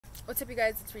What's up, you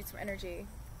guys? Let's read some energy.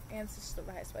 Ancestors of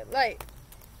the highest white light.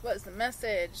 What is the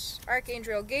message?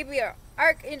 Archangel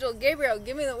Gabriel,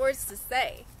 give me the words to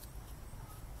say.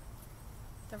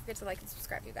 Don't forget to like and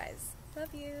subscribe, you guys.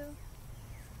 Love you.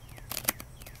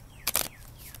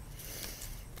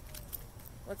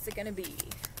 What's it gonna be?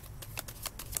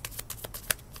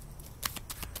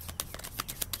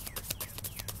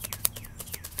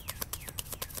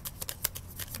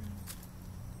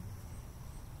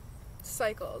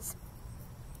 Cycles.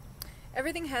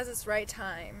 Everything has its right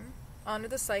time. Honor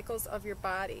the cycles of your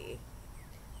body.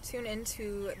 Tune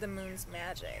into the moon's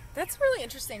magic. That's really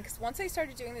interesting, because once I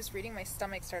started doing this reading, my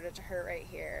stomach started to hurt right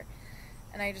here.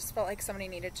 And I just felt like somebody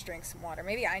needed to drink some water.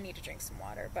 Maybe I need to drink some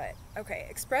water, but okay.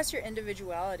 Express your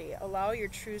individuality. Allow your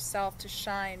true self to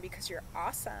shine because you're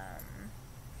awesome.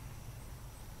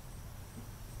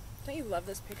 Don't you love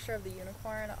this picture of the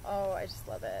unicorn? Oh, I just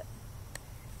love it.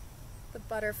 The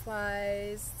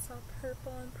butterflies. It's all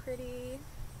purple and pretty.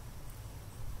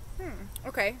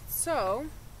 Okay, so...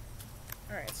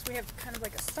 Alright, so we have kind of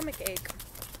like a stomach ache.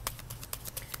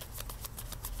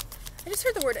 I just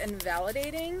heard the word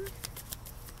invalidating.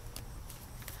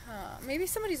 Maybe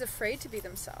somebody's afraid to be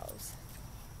themselves.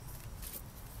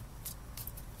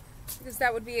 Because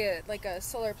that would be like a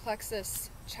solar plexus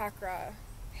chakra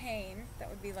pain. That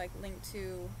would be like linked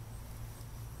to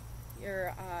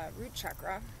your root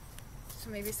chakra. So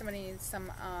maybe somebody needs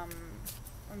some,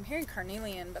 I'm hearing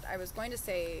carnelian, but I was going to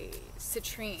say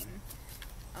citrine,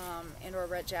 and or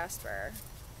red jasper.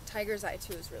 Tiger's eye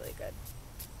too is really good.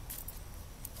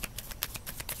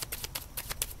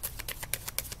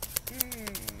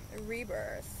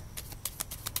 Rebirth.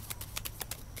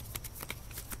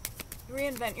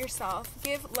 Reinvent yourself.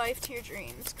 Give life to your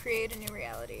dreams. Create a new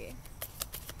reality.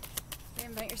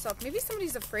 Reinvent yourself. Maybe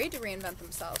somebody's afraid to reinvent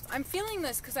themselves. I'm feeling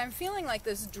this because I'm feeling like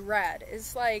this dread.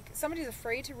 It's like somebody's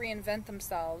afraid to reinvent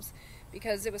themselves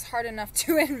because it was hard enough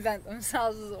to invent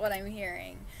themselves, is what I'm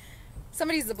hearing.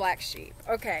 Somebody's the black sheep.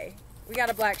 Okay, we got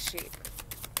a black sheep.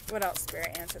 What else,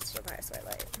 Spirit? Ancestors of the highest white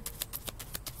light.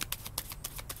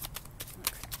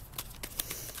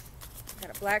 Okay.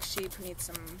 Got a black sheep who needs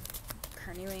some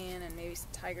carnelian and maybe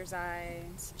some tiger's eye,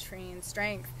 citrine,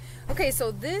 strength. Okay, so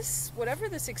this, whatever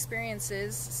this experience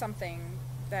is, something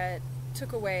that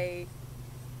took away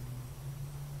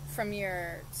from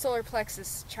your solar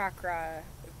plexus chakra,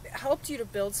 helped you to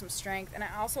build some strength, and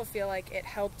I also feel like it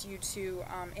helped you to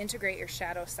integrate your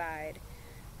shadow side.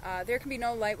 There can be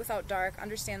no light without dark.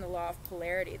 Understand the law of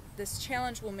polarity. This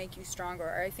challenge will make you stronger,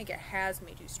 or I think it has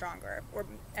made you stronger. Or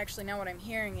actually now what I'm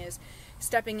hearing is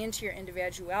stepping into your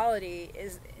individuality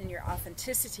and your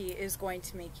authenticity is going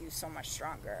to make you so much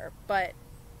stronger. But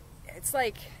it's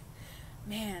like,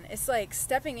 man, it's like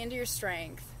stepping into your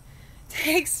strength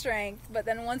takes strength, but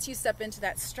then once you step into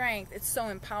that strength, it's so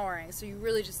empowering. So you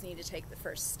really just need to take the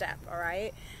first step, all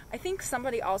right? I think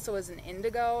somebody also is an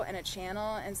indigo and a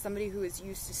channel and somebody who is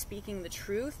used to speaking the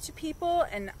truth to people,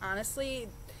 and honestly,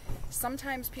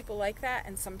 sometimes people like that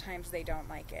and sometimes they don't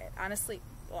like it. Honestly,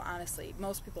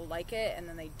 most people like it and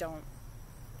then they don't.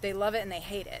 They love it and they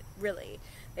hate it, really.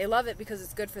 They love it because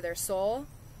it's good for their soul,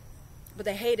 but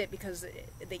they hate it because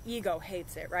the ego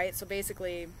hates it, right? So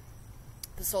basically,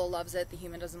 the soul loves it, the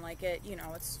human doesn't like it. You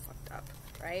know, it's fucked up,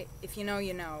 right? If you know,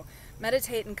 you know.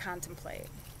 Meditate and contemplate.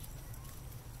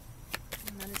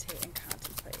 Meditate and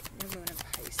contemplate. New moon in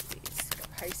Pisces.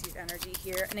 Got Pisces energy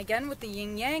here. And again with the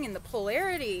yin yang and the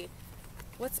polarity.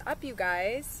 What's up, you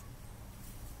guys?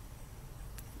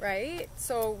 Right?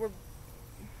 So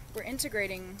we're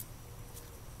integrating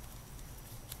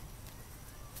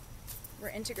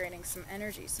some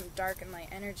energy, some dark and light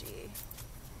energy.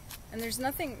 And there's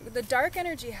nothing, the dark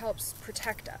energy helps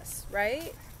protect us,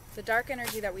 right? The dark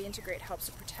energy that we integrate helps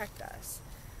to protect us.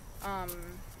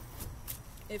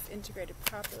 If integrated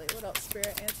properly. What else?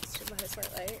 Spirit, ancestors, the highest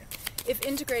white light. If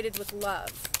integrated with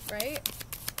love, right?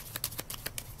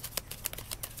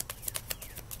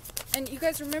 And you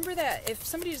guys remember that if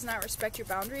somebody does not respect your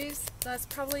boundaries, that's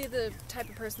probably the type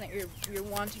of person that you're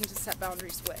wanting to set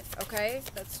boundaries with, okay?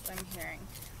 That's what I'm hearing.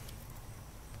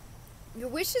 Your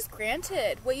wish is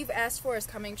granted. What you've asked for is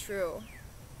coming true.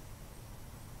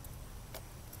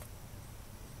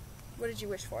 What did you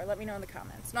wish for? Let me know in the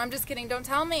comments. No, I'm just kidding. Don't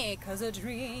tell me. 'Cause a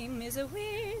dream is a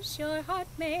wish your heart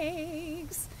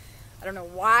makes. I don't know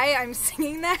why I'm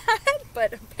singing that,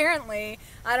 but apparently,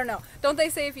 I don't know. Don't they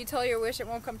say if you tell your wish it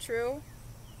won't come true?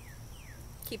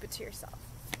 Keep it to yourself.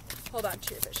 Hold on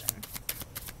to your vision.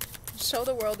 Show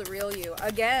the world the real you.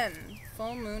 Again,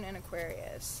 full moon in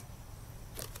Aquarius.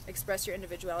 Express your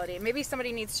individuality. And maybe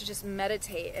somebody needs to just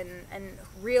meditate and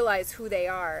realize who they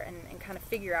are and kind of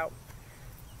figure out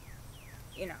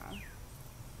you know,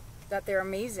 that they're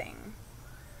amazing,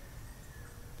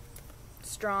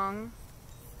 strong.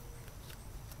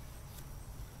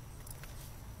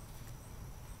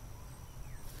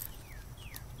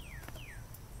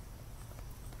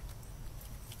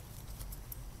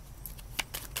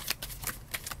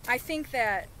 I think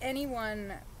that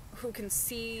anyone who can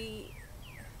see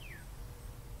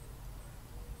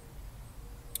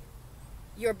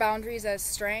your boundaries as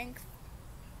strength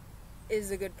is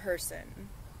a good person.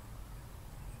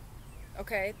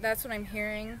 Okay, that's what I'm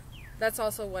hearing. That's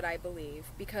also what I believe,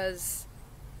 because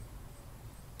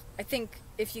I think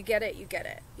if you get it, you get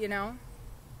it, you know?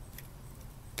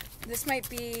 This might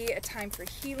be a time for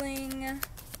healing.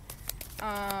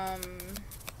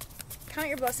 Count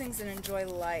your blessings and enjoy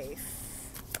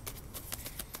life.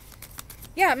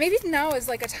 Yeah, maybe now is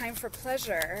like a time for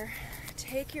pleasure.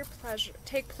 Take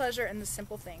pleasure in the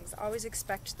simple things. Always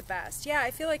expect the best. Yeah,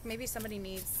 I feel like maybe somebody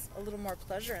needs a little more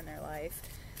pleasure in their life.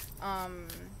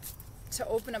 To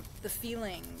open up the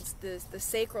feelings, the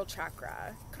sacral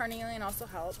chakra. Carnelian also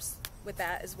helps with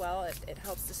that as well. It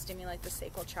helps to stimulate the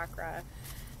sacral chakra.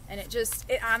 And it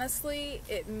honestly,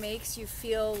 it makes you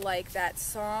feel like that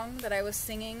song that I was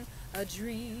singing, a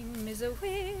dream is a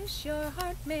wish your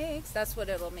heart makes. That's what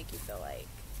it'll make you feel like.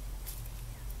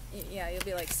 Yeah, you'll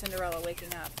be like Cinderella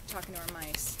waking up, talking to her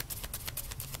mice,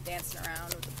 dancing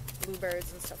around with the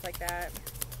bluebirds and stuff like that.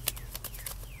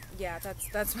 Yeah,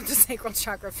 that's what the sacral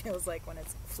chakra feels like when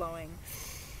it's flowing.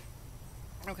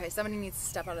 Okay, somebody needs to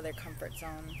step out of their comfort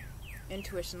zone.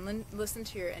 Intuition. Listen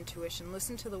to your intuition.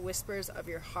 Listen to the whispers of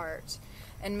your heart.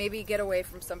 And maybe get away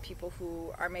from some people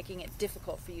who are making it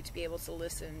difficult for you to be able to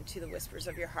listen to the whispers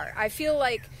of your heart. I feel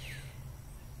like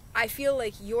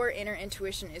your inner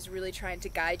intuition is really trying to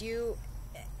guide you,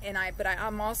 but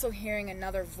I'm also hearing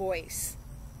another voice.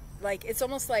 Like, it's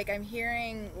almost like I'm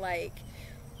hearing like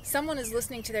someone is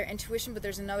listening to their intuition, but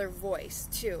there's another voice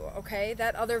too, okay?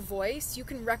 That other voice, you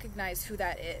can recognize who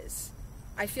that is.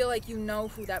 I feel like you know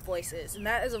who that voice is, and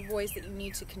that is a voice that you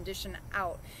need to condition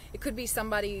out. It could be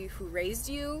somebody who raised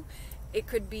you. It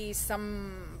could be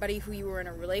somebody who you were in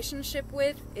a relationship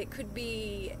with. It could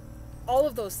be all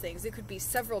of those things. It could be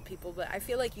several people, but I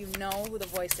feel like you know who the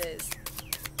voice is.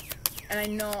 And I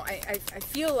know, I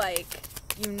feel like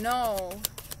you know,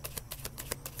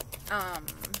 I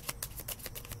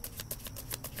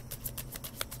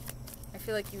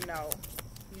feel like you know.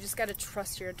 You just got to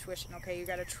trust your intuition, okay? You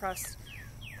got to trust.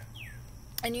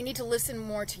 And you need to listen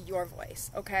more to your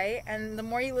voice, okay? And the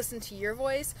more you listen to your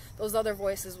voice, those other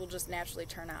voices will just naturally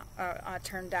turn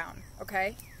down,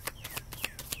 okay?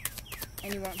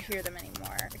 And you won't hear them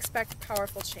anymore. Expect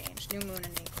powerful change. New moon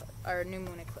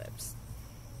eclipse.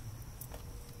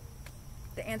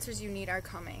 The answers you need are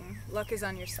coming. Luck is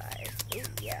on your side. Ooh,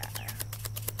 yeah.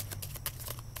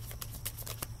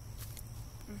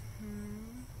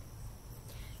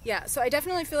 Yeah, so I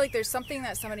definitely feel like there's something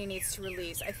that somebody needs to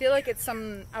release. I feel like it's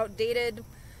some outdated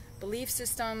belief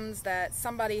systems that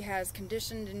somebody has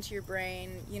conditioned into your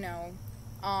brain, you know.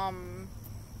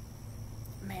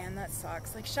 Man, that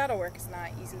sucks. Like, shadow work is not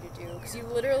easy to do. Because you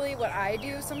literally, what I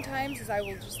do sometimes is I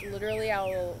will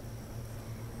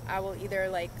either,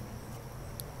 like,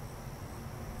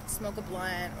 smoke a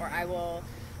blunt, or I will,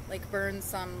 like, burn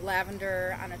some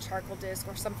lavender on a charcoal disc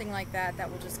or something like that. That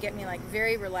will just get me, like,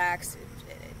 very relaxed.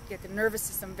 Get the nervous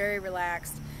system very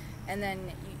relaxed, and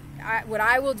then what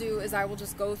I will do is I will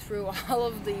just go through all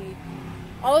of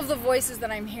the voices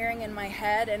that I'm hearing in my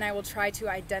head, and I will try to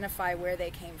identify where they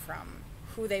came from,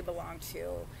 who they belong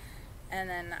to, and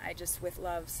then I just with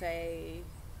love say,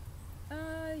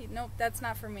 nope, that's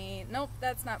not for me, nope,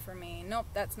 that's not for me, nope,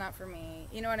 that's not for me.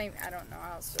 You know what I don't know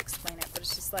how else to explain it, but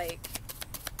it's just like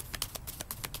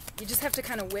you just have to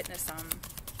kind of witness them,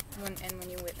 and when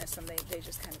you witness them, they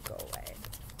just kind of go away.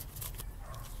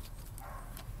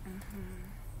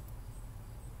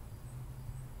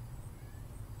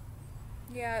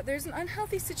 Yeah, there's an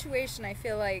unhealthy situation. I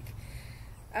feel like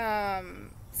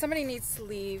somebody needs to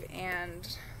leave,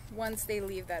 and once they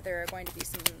leave, that there are going to be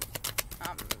some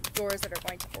doors that are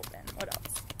going to open. What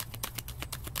else?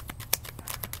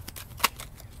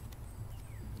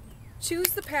 Choose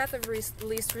the path of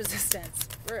least resistance.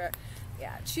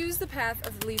 Yeah, choose the path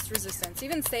of least resistance.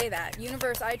 Even say that.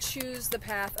 Universe, I choose the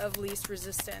path of least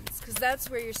resistance. Because that's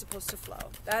where you're supposed to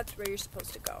flow. That's where you're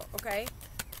supposed to go, okay?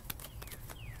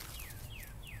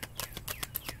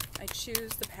 I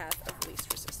choose the path of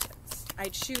least resistance. I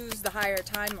choose the higher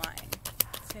timeline.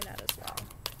 Say that as well.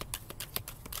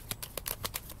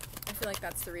 I feel like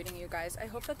that's the reading, you guys. I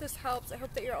hope that this helps. I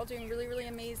hope that you're all doing really, really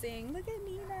amazing. Look at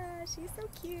Nina. She's so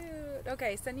cute.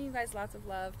 Okay, sending you guys lots of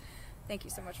love. Thank you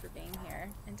so much for being here.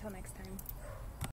 Until next time.